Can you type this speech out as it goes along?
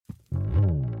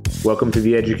Welcome to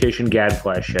the Education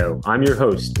Gadfly Show. I'm your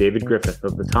host, David Griffith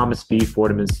of the Thomas B.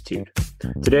 Fordham Institute.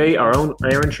 Today, our own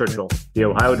Aaron Churchill, the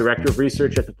Ohio Director of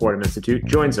Research at the Fordham Institute,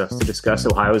 joins us to discuss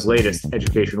Ohio's latest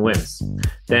education wins.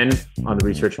 Then, on the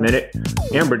Research Minute,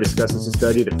 Amber discusses a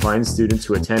study that finds students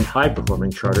who attend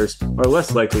high-performing charters are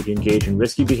less likely to engage in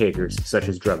risky behaviors such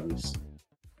as drug use.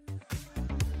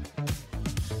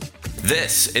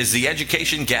 This is the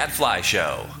Education Gadfly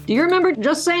Show. Do you remember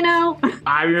Just Say No?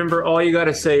 I remember all you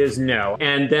gotta say is no.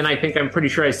 And then I'm pretty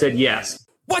sure I said yes.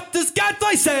 What does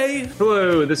Gadfly say?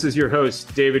 Hello, this is your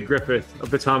host, David Griffith of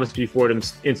the Thomas B. Fordham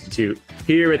Institute,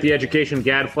 here at the Education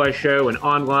Gadfly Show and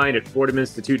online at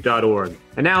fordhaminstitute.org.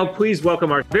 And now, please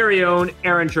welcome our very own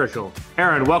Aaron Churchill.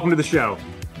 Aaron, welcome to the show.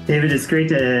 David, it's great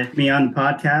to be on the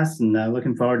podcast and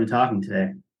looking forward to talking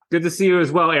today. Good to see you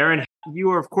as well, Aaron.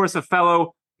 You are, of course, a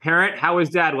fellow parent. How is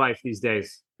dad life these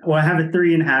days? Well, I have a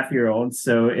 3.5-year-old,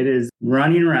 so it is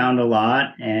running around a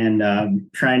lot and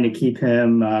trying to keep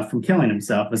him from killing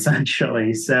himself,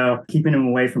 essentially. So keeping him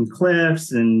away from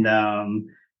cliffs and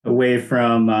away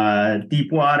from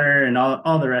deep water and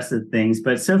all the rest of the things.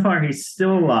 But so far, he's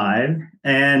still alive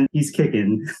and he's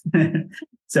kicking.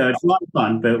 So it's a lot of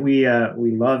fun, but we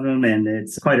love him, and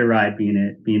it's quite a ride being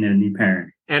a new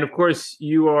parent. And of course,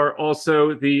 you are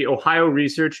also the Ohio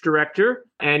Research Director,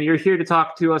 and you're here to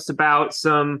talk to us about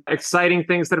some exciting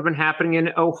things that have been happening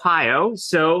in Ohio.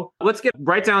 So let's get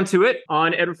right down to it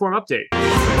on Ed Reform Update.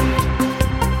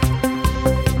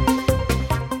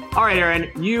 All right, Aaron,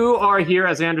 you are here,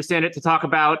 as I understand it, to talk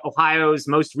about Ohio's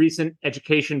most recent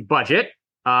education budget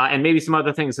and maybe some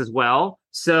other things as well.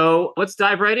 So let's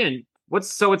dive right in.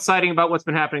 What's so exciting about what's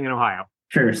been happening in Ohio?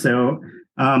 Sure. So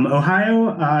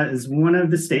Ohio is one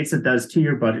of the states that does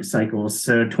 2-year budget cycles.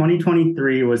 So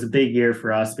 2023 was a big year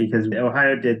for us because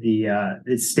Ohio did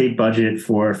its state budget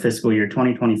for fiscal year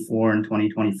 2024 and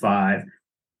 2025.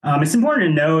 It's important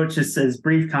to note, just as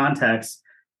brief context,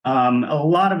 a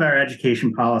lot of our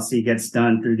education policy gets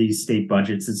done through these state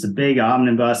budgets. It's a big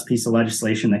omnibus piece of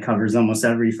legislation that covers almost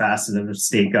every facet of the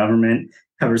state government,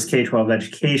 covers K-12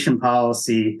 education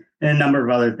policy, and a number of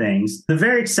other things. The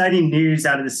very exciting news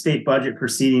out of the state budget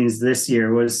proceedings this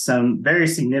year was some very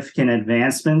significant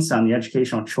advancements on the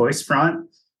educational choice front.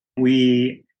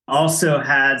 We also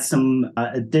had some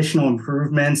additional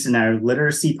improvements in our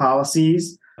literacy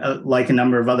policies, like a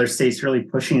number of other states really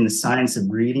pushing the science of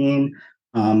reading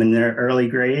in their early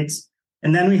grades.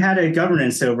 And then we had a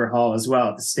governance overhaul as well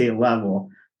at the state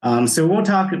level. So we'll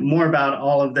talk more about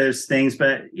all of those things,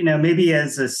 but maybe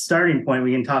as a starting point,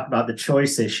 we can talk about the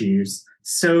choice issues.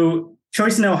 So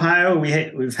choice in Ohio,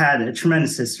 we've had a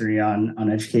tremendous history on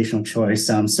educational choice,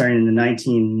 starting in the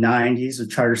 1990s with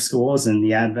charter schools and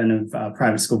the advent of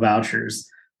private school vouchers.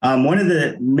 One of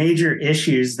the major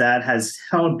issues that has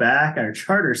held back our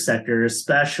charter sector,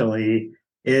 especially,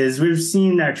 is we've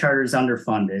seen our charters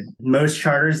underfunded. Most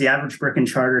charters, the average brick and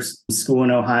charter school in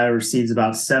Ohio receives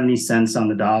about 70 cents on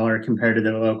the dollar compared to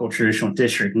their local traditional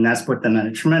district. And that's put them at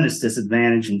a tremendous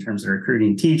disadvantage in terms of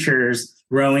recruiting teachers,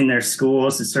 growing their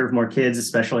schools to serve more kids,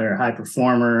 especially our high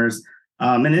performers.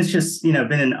 And it's just, been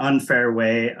an unfair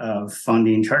way of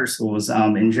funding charter schools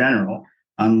in general.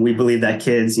 We believe that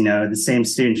kids, the same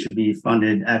students should be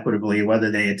funded equitably,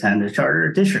 whether they attend a charter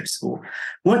or district school.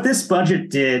 What this budget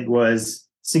did was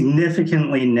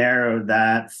significantly narrow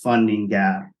that funding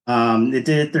gap. It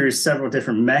did it through several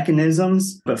different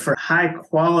mechanisms, but for high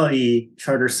quality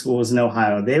charter schools in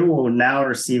Ohio, they will now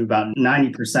receive about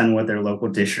 90% of what their local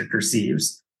district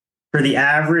receives. For the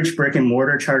average brick and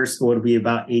mortar charter school, it'll be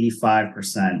about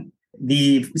 85%.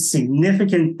 The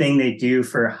significant thing they do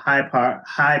for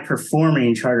high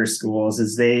performing charter schools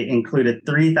is they include a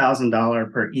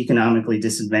 $3,000 per economically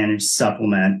disadvantaged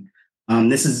supplement.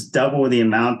 This is double the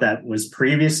amount that was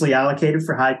previously allocated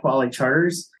for high quality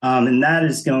charters. And that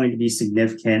is going to be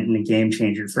significant and a game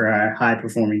changer for our high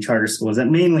performing charter schools that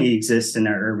mainly exist in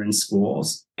our urban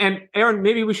schools. And Aaron,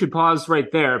 maybe we should pause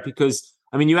right there because,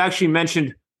 you actually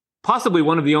mentioned possibly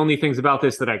one of the only things about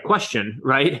this that I question,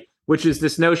 right? Which is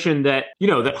this notion that,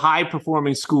 that high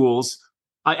performing schools,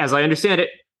 as I understand it,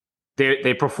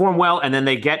 they perform well and then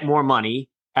they get more money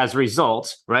as a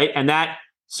result, right? And that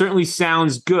certainly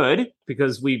sounds good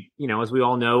because as we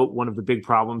all know, one of the big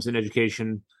problems in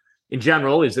education in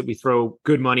general is that we throw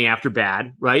good money after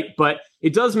bad, right? But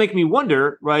it does make me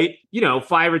wonder, right?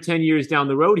 5 or 10 years down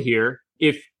the road here,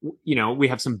 if, we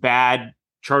have some bad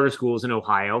charter schools in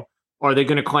Ohio, are they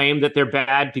going to claim that they're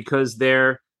bad because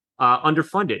they're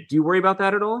underfunded? Do you worry about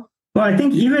that at all? Well, I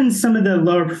think even some of the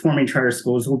lower performing charter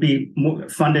schools will be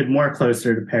funded more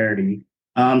closer to parity.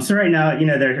 So right now,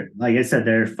 they're, like I said,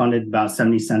 they're funded about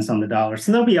 70 cents on the dollar.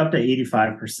 So they'll be up to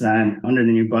 85% under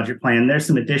the new budget plan. There's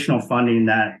some additional funding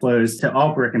that flows to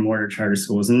all brick and mortar charter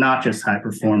schools and not just high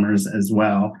performers as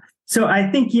well. So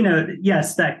I think,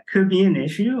 yes, that could be an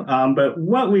issue. But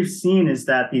what we've seen is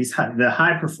that the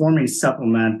high performing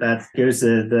supplement that goes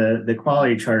to the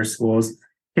quality charter schools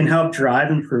can help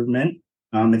drive improvement.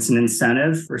 It's an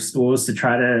incentive for schools to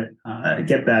try to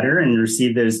get better and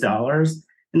receive those dollars.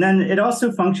 And then it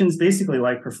also functions basically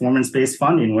like performance-based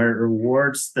funding, where it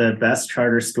rewards the best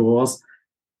charter schools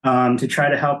to try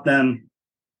to help them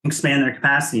expand their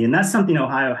capacity. And that's something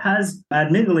Ohio has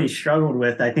admittedly struggled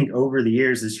with, I think, over the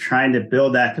years, is trying to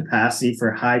build that capacity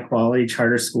for high-quality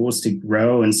charter schools to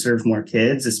grow and serve more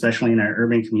kids, especially in our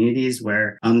urban communities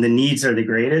where the needs are the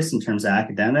greatest in terms of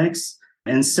academics.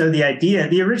 And so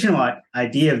the original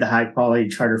idea of the high quality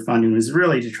charter funding was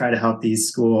really to try to help these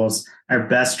schools, our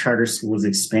best charter schools,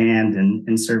 expand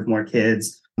and serve more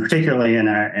kids, particularly in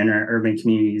our urban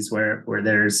communities where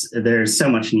there's so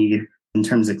much need in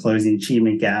terms of closing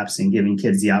achievement gaps and giving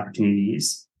kids the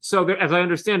opportunities. So as I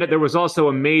understand it, there was also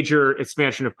a major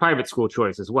expansion of private school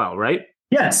choice as well, right?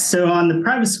 Yes. So on the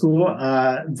private school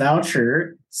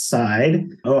voucher side,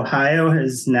 Ohio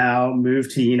has now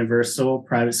moved to universal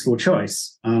private school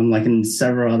choice, like in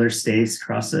several other states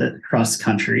across the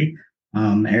country,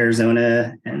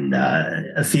 Arizona and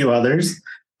a few others.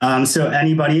 So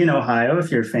anybody in Ohio, if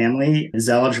your family is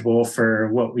eligible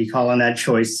for what we call an Ed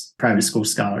Choice private school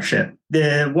scholarship.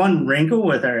 The one wrinkle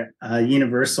with our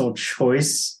universal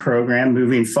choice program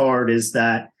moving forward is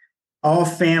that all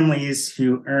families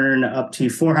who earn up to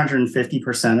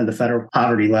 450% of the federal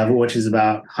poverty level, which is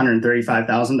about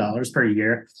 $135,000 per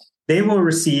year, they will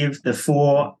receive the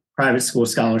full private school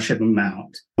scholarship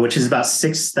amount, which is about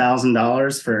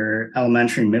 $6,000 for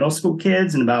elementary and middle school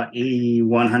kids and about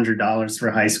 $8,100 for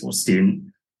a high school student.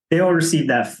 They will receive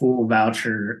that full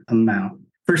voucher amount.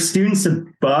 For students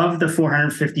above the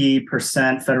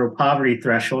 450% federal poverty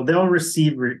threshold, they'll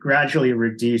receive gradually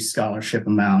reduced scholarship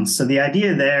amounts. So the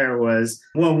idea there was,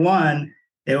 well, one,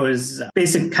 it was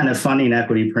basic kind of funding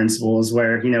equity principles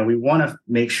where, we want to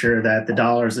make sure that the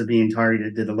dollars are being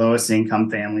targeted to the lowest income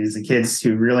families, the kids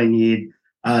who really need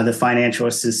the financial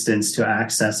assistance to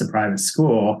access a private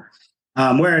school.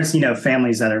 Whereas,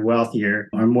 families that are wealthier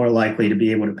are more likely to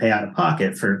be able to pay out of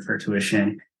pocket for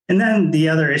tuition. And then the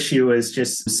other issue is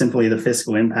just simply the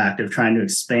fiscal impact of trying to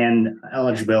expand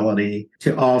eligibility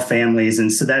to all families. And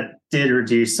so that did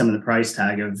reduce some of the price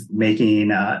tag of making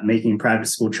private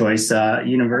school choice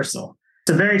universal.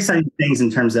 So very exciting things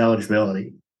in terms of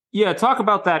eligibility. Yeah, talk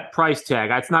about that price tag.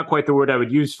 That's not quite the word I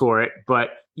would use for it,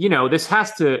 but this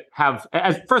has to have,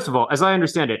 first of all, as I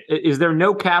understand it, is there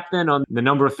no cap then on the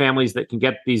number of families that can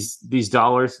get these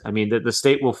dollars? I mean, the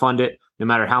state will fund it no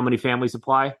matter how many families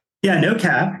apply? Yeah, no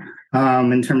cap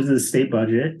in terms of the state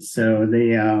budget. So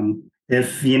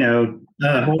if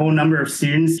a whole number of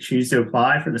students choose to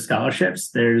apply for the scholarships,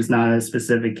 there's not a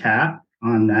specific cap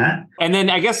on that. And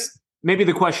then I guess maybe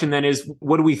the question then is,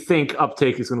 what do we think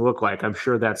uptake is going to look like? I'm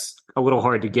sure that's a little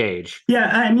hard to gauge. Yeah,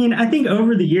 I mean, I think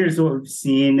over the years, what we've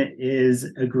seen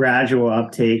is a gradual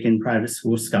uptake in private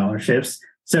school scholarships.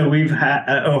 So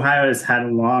Ohio has had a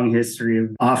long history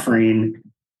of offering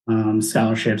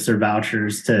scholarships or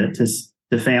vouchers to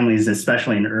families,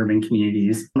 especially in urban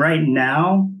communities. Right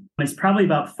now, it's probably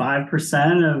about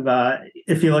 5% of,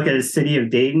 if you look at a city of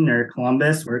Dayton or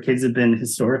Columbus, where kids have been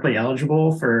historically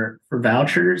eligible for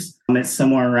vouchers, it's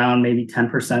somewhere around maybe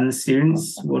 10% of the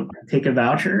students will take a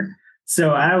voucher.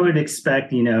 So I would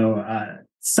expect,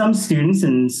 some students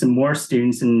and some more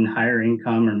students in higher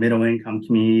income or middle income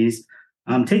communities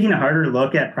taking a harder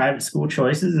look at private school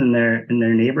choices in their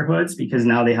neighborhoods, because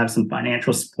now they have some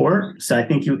financial support. So I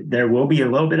think there will be a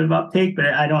little bit of uptake, but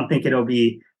I don't think it'll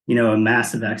be, a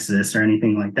massive exodus or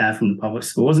anything like that from the public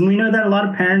schools. And we know that a lot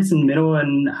of parents in middle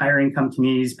and higher income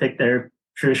communities pick their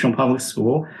traditional public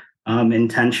school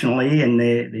intentionally, and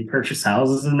they purchase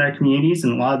houses in their communities.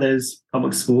 And a lot of those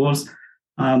public schools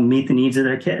meet the needs of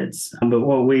their kids. But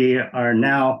what we are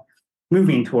now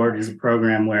moving toward is a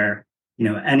program where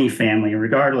any family,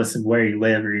 regardless of where you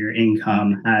live or your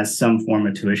income, has some form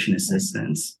of tuition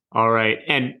assistance. All right.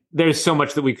 And there's so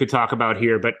much that we could talk about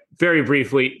here, but very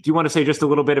briefly, do you want to say just a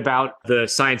little bit about the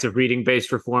science of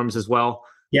reading-based reforms as well?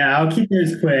 Yeah, I'll keep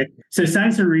those quick. So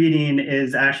science of reading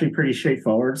is actually pretty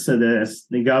straightforward. So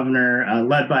the governor,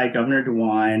 led by Governor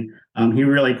DeWine, he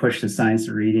really pushed the science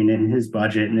of reading in his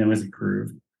budget, and it was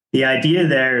approved. The idea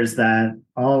there is that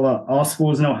all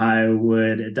schools in Ohio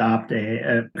would adopt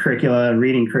a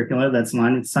reading curricula that's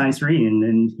aligned with science reading.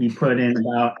 And he put in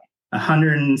about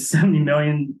 $170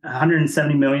 million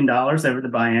over the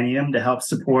biennium to help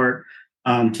support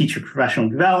teacher professional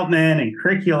development and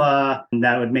curricula, and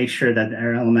that would make sure that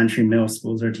our elementary middle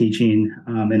schools are teaching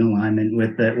in alignment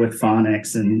with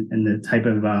phonics and the type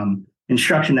of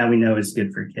instruction that we know is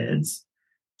good for kids.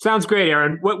 Sounds great,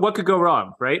 Aaron. What could go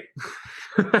wrong, right?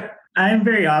 I'm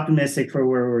very optimistic for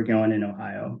where we're going in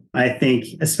Ohio. I think,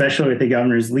 especially with the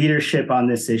governor's leadership on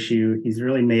this issue, he's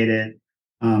really made it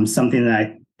something that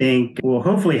I think will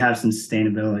hopefully have some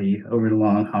sustainability over the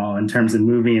long haul in terms of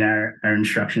moving our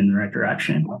instruction in the right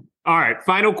direction. All right,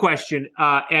 final question.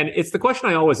 And it's the question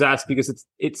I always ask because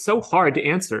it's so hard to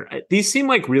answer. These seem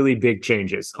like really big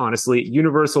changes, honestly.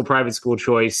 Universal private school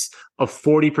choice, a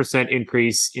 40%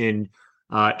 increase in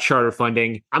charter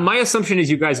funding. My assumption is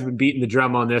you guys have been beating the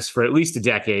drum on this for at least a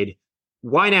decade.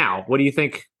 Why now? What do you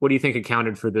think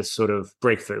accounted for this sort of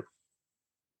breakthrough?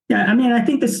 Yeah, I mean, I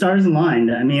think the stars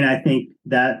aligned. I mean, I think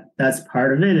that's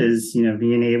part of it is,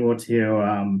 being able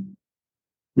to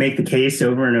make the case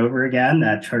over and over again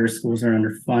that charter schools are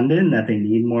underfunded and that they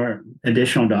need more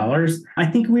additional dollars. I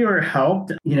think we were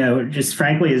helped, just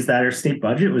frankly, is that our state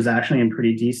budget was actually in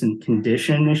pretty decent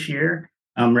condition this year.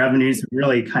 Revenues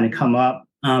really kind of come up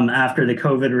after the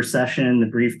COVID recession, the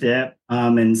brief dip,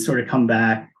 and sort of come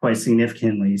back quite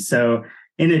significantly. So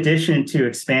in addition to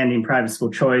expanding private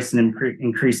school choice and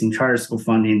increasing charter school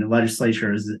funding, the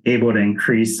legislature is able to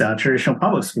increase traditional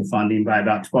public school funding by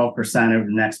about 12% over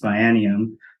the next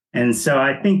biennium. And so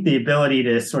I think the ability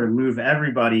to sort of move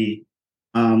everybody,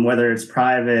 whether it's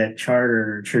private,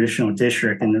 charter, or traditional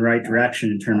district, in the right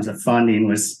direction in terms of funding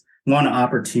was one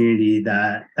opportunity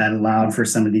that allowed for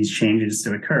some of these changes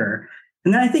to occur.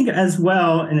 And then I think as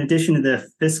well, in addition to the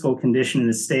fiscal condition of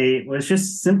the state, was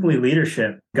just simply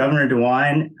leadership. Governor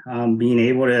DeWine being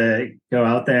able to go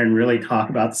out there and really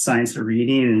talk about the science of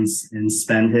reading and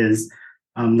spend his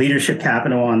leadership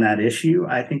capital on that issue,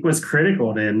 I think was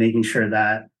critical to making sure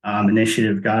that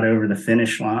initiative got over the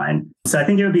finish line. So I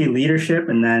think it would be leadership,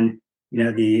 and then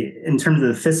in terms of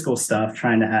the fiscal stuff,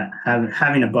 trying to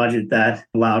having a budget that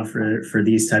allowed for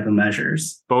these type of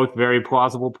measures. Both very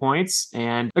plausible points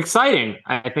and exciting.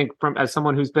 I think as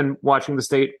someone who's been watching the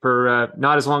state for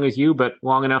not as long as you, but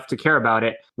long enough to care about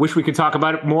it. Wish we could talk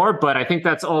about it more, but I think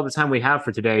that's all the time we have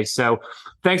for today. So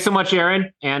thanks so much,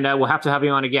 Aaron, and we'll have to have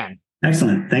you on again.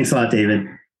 Excellent. Thanks a lot, David.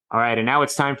 All right, and now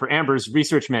it's time for Amber's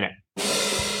Research Minute.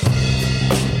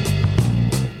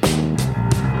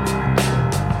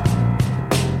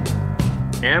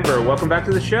 Amber, welcome back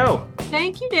to the show.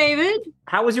 Thank you, David.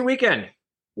 How was your weekend?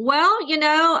 Well,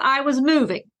 I was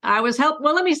moving. I was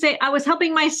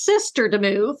helping my sister to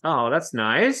move. Oh, that's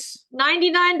nice.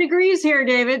 99 degrees here,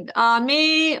 David.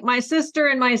 Me, my sister,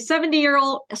 and my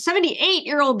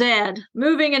 78-year-old dad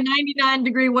moving in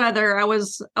 99-degree weather. I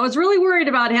was really worried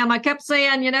about him. I kept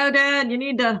saying, Dad, you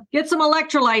need to get some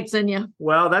electrolytes in you.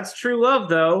 Well, that's true love,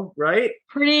 though, right?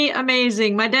 Pretty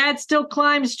amazing. My dad still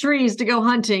climbs trees to go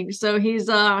hunting, so he's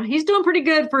doing pretty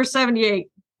good for 78.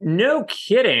 No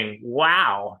kidding.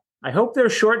 Wow. I hope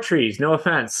they're short trees. No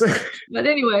offense. But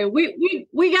anyway,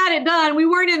 we got it done. We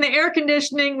weren't in the air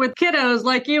conditioning with kiddos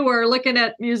like you were looking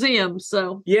at museums.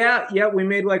 So yeah. We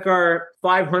made like our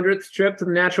 500th trip to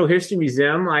the Natural History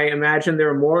Museum. I imagine there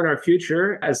are more in our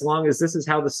future, as long as this is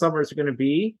how the summers are going to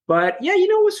be. But yeah,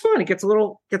 it was fun. It gets a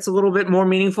little bit more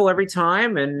meaningful every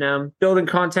time, and building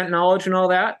content knowledge and all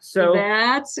that. So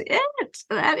that's it.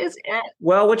 That is it.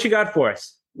 Well, what you got for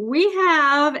us? We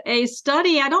have a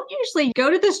study. I don't usually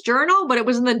go to this journal, but it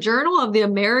was in the Journal of the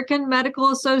American Medical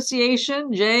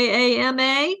Association,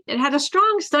 JAMA. It had a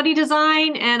strong study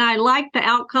design, and I liked the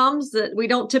outcomes that we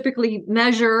don't typically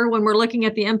measure when we're looking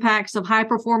at the impacts of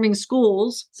high-performing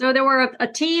schools. So there were a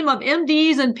team of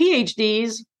MDs and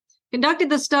PhDs conducted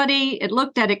the study. It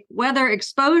looked at whether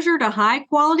exposure to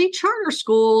high-quality charter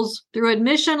schools through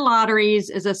admission lotteries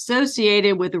is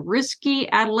associated with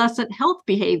risky adolescent health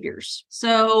behaviors.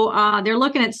 So they're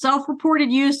looking at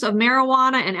self-reported use of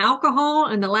marijuana and alcohol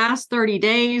in the last 30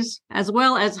 days, as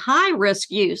well as high-risk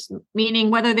use,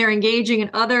 meaning whether they're engaging in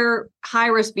other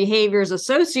high-risk behaviors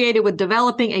associated with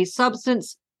developing a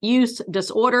substance use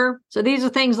disorder. So these are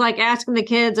things like asking the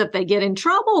kids if they get in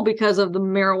trouble because of the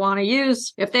marijuana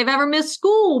use, if they've ever missed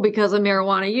school because of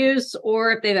marijuana use,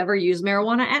 or if they've ever used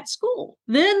marijuana at school.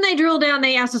 Then they drill down,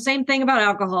 they ask the same thing about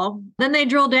alcohol. Then they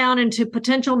drill down into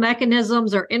potential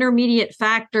mechanisms or intermediate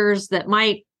factors that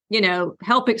might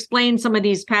help explain some of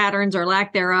these patterns or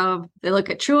lack thereof. They look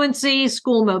at truancy,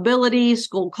 school mobility,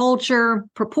 school culture,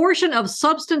 proportion of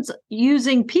substance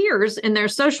using peers in their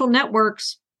social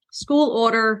networks, school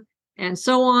order, and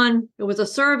so on. It was a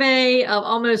survey of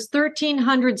almost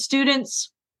 1,300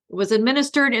 students It was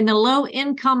administered in the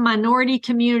low-income minority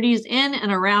communities in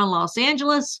and around Los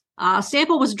Angeles. A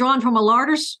sample was drawn from a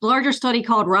larger study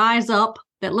called Rise Up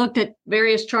that looked at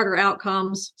various charter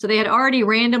outcomes. So they had already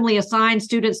randomly assigned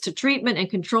students to treatment and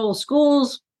control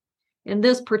schools. In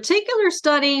this particular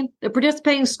study, the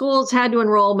participating schools had to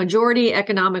enroll majority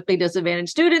economically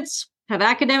disadvantaged students, have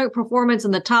academic performance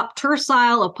in the top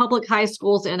tercile of public high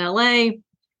schools in LA,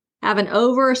 have an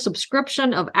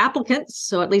oversubscription of applicants,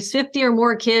 so at least 50 or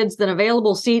more kids than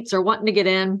available seats are wanting to get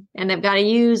in, and they've got to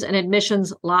use an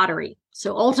admissions lottery.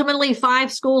 So ultimately,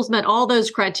 5 schools met all those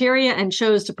criteria and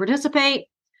chose to participate.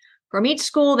 From each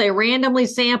school, they randomly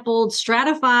sampled,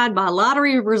 stratified by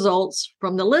lottery results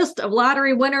from the list of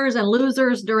lottery winners and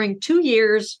losers during 2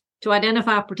 years to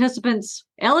identify participants.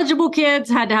 Eligible kids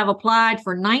had to have applied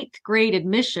for 9th grade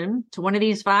admission to one of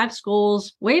these 5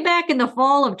 schools way back in the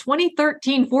fall of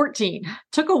 2013-14.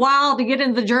 Took a while to get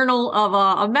into the Journal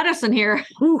of Medicine here.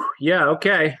 Whew, yeah,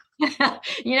 okay.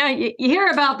 You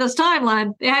hear about this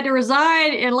timeline. They had to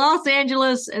reside in Los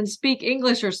Angeles and speak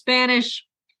English or Spanish.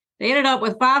 They ended up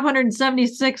with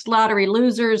 576 lottery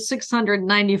losers,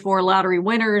 694 lottery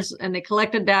winners, and they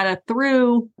collected data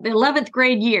through the 11th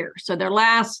grade year. So their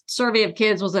last survey of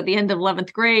kids was at the end of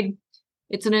 11th grade.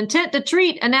 It's an intent to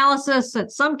treat analysis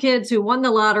since some kids who won the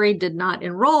lottery did not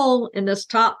enroll in this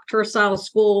top tercile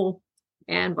school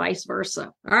and vice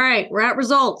versa. All right, we're at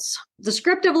results.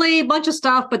 Descriptively, a bunch of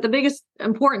stuff, but the biggest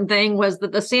important thing was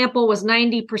that the sample was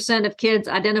 90% of kids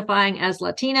identifying as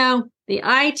Latino. The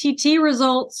ITT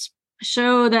results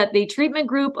show that the treatment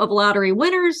group of lottery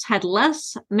winners had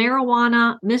less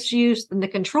marijuana misuse than the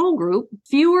control group,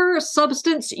 fewer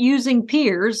substance-using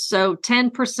peers, so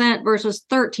 10% versus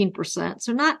 13%,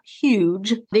 so not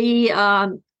huge.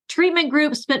 The treatment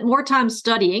group spent more time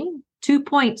studying,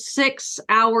 2.6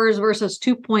 hours versus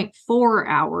 2.4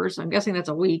 hours. I'm guessing that's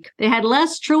a week. They had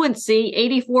less truancy,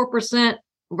 84%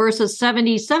 versus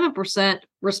 77%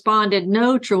 responded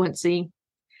no truancy.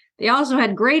 They also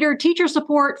had greater teacher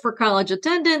support for college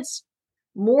attendance,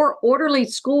 more orderly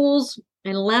schools,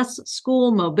 and less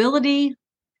school mobility.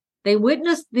 They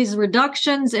witnessed these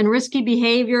reductions in risky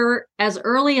behavior as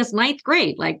early as 9th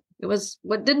grade. Like it was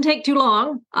what didn't take too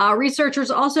long.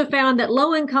 Researchers also found that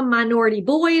low-income minority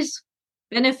boys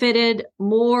benefited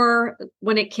more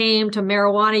when it came to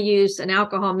marijuana use and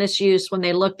alcohol misuse when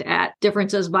they looked at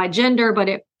differences by gender, but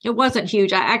it wasn't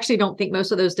huge. I actually don't think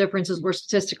most of those differences were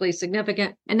statistically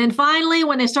significant. And then finally,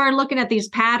 when they started looking at these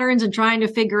patterns and trying to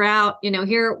figure out,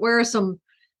 where are some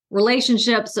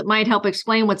relationships that might help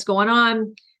explain what's going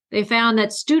on, they found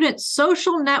that student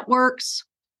social networks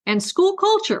and school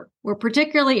culture were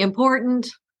particularly important.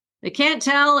 They can't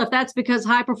tell if that's because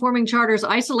high-performing charters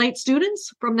isolate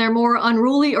students from their more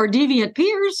unruly or deviant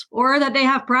peers, or that they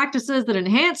have practices that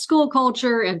enhance school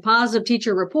culture and positive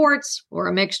teacher reports, or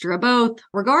a mixture of both.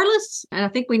 Regardless, and I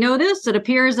think we know this, it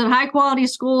appears that high-quality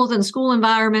schools and school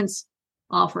environments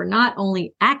offer not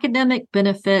only academic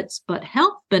benefits, but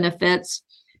health benefits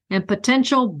and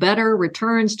potential better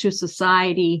returns to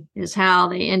society is how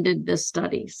they ended this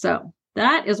study. So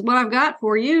that is what I've got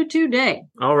for you today.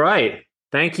 All right.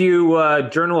 Thank you,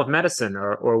 Journal of Medicine,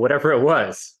 or whatever it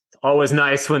was. It's always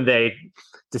nice when they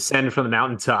descend from the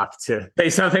mountaintop to say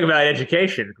something about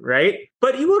education, right?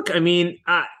 But you look,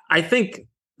 I think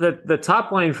that the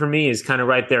top line for me is kind of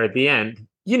right there at the end.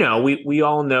 We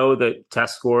all know that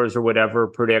test scores or whatever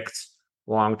predict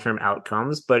long-term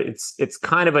outcomes, but it's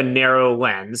kind of a narrow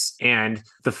lens. And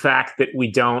the fact that we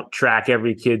don't track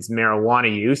every kid's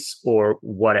marijuana use or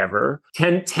whatever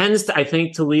tends to, I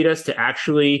think, to lead us to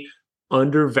actually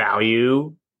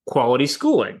undervalue quality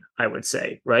schooling, I would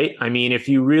say, right? If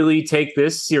you really take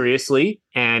this seriously,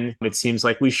 and it seems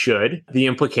like we should, the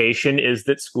implication is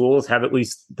that schools have at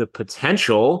least the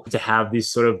potential to have these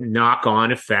sort of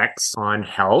knock-on effects on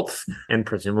health and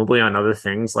presumably on other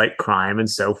things like crime and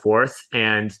so forth.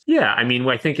 And yeah,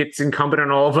 I think it's incumbent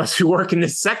on all of us who work in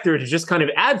this sector to just kind of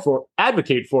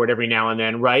advocate for it every now and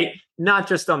then, right? Not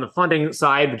just on the funding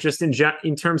side, but just in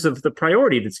terms of the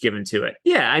priority that's given to it.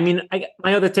 Yeah,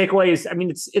 my other takeaway is,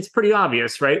 it's pretty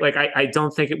obvious, right? Like, I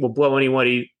don't think it will blow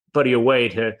anybody away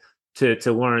to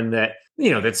learn that,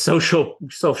 that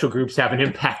social groups have an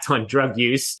impact on drug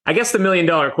use. I guess the $1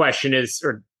 million question is,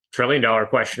 or $1 trillion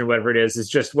question, or whatever it is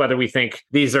just whether we think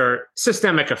these are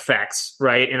systemic effects,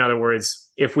 right? In other words,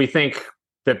 if we think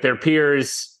that their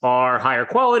peers are higher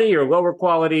quality or lower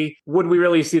quality, would we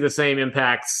really see the same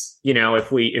impacts,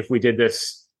 if we did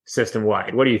this system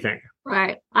wide? What do you think?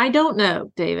 Right. I don't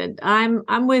know, David. I'm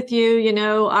with you.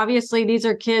 Obviously these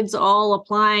are kids all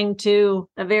applying to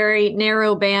a very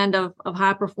narrow band of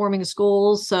high performing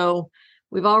schools. So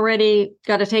we've already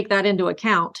got to take that into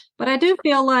account. But I do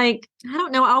feel like, I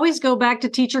don't know, I always go back to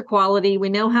teacher quality. We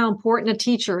know how important a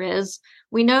teacher is.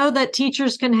 We know that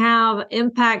teachers can have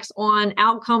impacts on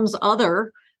outcomes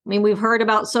we've heard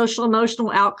about social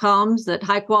emotional outcomes, that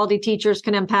high quality teachers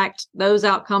can impact those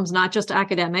outcomes, not just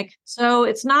academic. So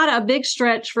it's not a big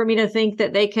stretch for me to think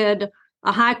that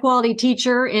a high quality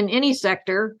teacher in any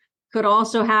sector could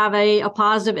also have a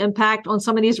positive impact on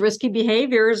some of these risky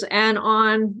behaviors and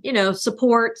on,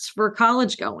 supports for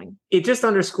college going. It just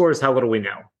underscores how little we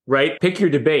know, right? Pick your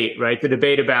debate, right? The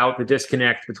debate about the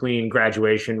disconnect between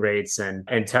graduation rates and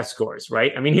test scores,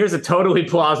 right? I mean, here's a totally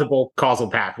plausible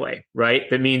causal pathway, right?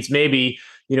 That means maybe,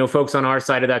 folks on our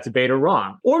side of that debate are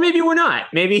wrong. Or maybe we're not.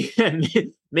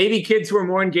 Maybe kids who are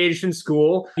more engaged in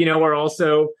school, are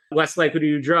also less likely to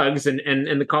do drugs, and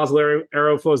the causal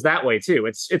arrow flows that way too.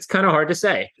 It's kind of hard to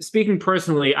say. Speaking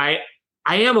personally, I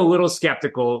am a little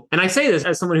skeptical, and I say this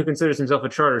as someone who considers himself a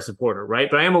charter supporter, right?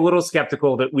 But I am a little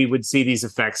skeptical that we would see these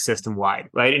effects system-wide,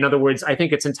 right? In other words, I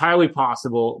think it's entirely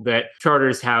possible that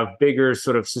charters have bigger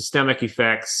sort of systemic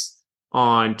effects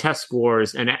on test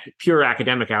scores and pure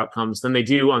academic outcomes than they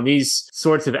do on these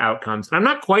sorts of outcomes. And I'm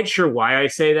not quite sure why I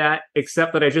say that,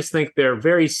 except that I just think they're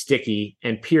very sticky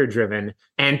and peer-driven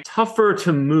and tougher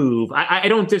to move. I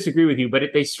don't disagree with you, but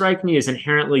they strike me as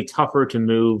inherently tougher to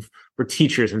move for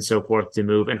teachers and so forth to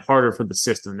move, and harder for the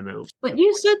system to move. But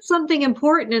you said something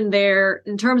important in there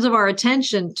in terms of our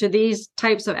attention to these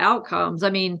types of outcomes. I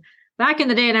mean, back in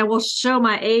the day, and I will show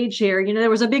my age here, there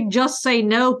was a big just say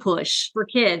no push for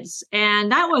kids.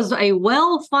 And that was a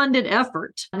well-funded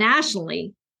effort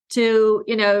nationally to,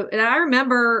 and I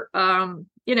remember,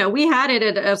 we had it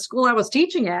at a school I was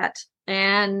teaching at,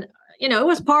 and, it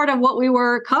was part of what we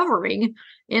were covering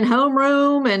in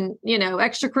homeroom and,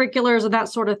 extracurriculars and that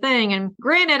sort of thing. And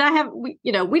granted, we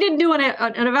didn't do an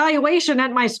evaluation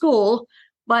at my school,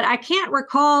 but I can't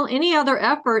recall any other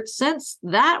effort since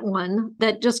that one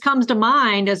that just comes to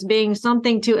mind as being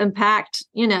something to impact,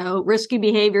 risky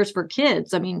behaviors for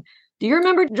kids. I mean, do you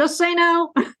remember just say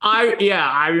no?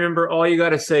 I remember all you got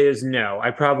to say is no.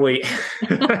 I probably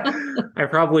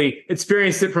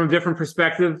experienced it from a different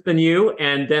perspective than you.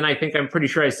 And then I'm pretty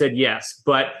sure I said yes.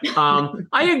 But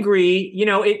I agree.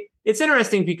 It's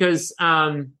interesting because,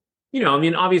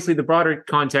 obviously the broader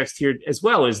context here as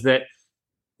well is that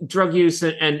drug use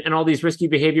and all these risky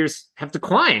behaviors have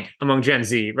declined among Gen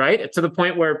Z, right? To the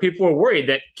point where people are worried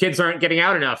that kids aren't getting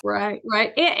out enough. Right.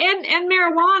 And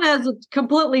marijuana is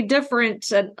completely different.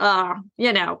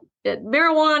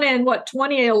 Marijuana in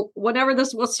whenever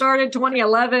this was started,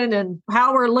 2011, and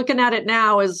how we're looking at it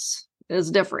now is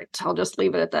different. I'll just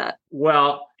leave it at that.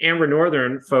 Well, Amber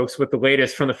Northern, folks, with the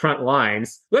latest from the front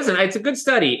lines. Listen, it's a good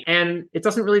study, and it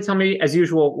doesn't really tell me, as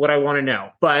usual, what I want to know.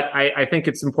 But I think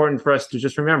it's important for us to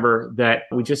just remember that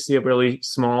we just see a really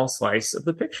small slice of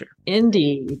the picture.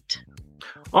 Indeed.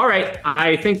 All right.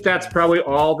 I think that's probably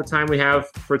all the time we have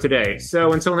for today.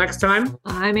 So until next time,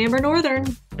 I'm Amber Northern.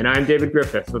 And I'm David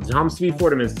Griffith with the Thomas B.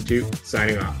 Fordham Institute,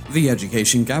 signing off. The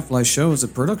Education Gadfly Show is a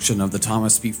production of the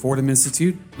Thomas B. Fordham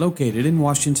Institute, located in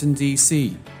Washington,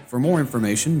 D.C. For more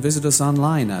information, visit us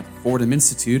online at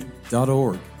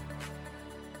fordhaminstitute.org.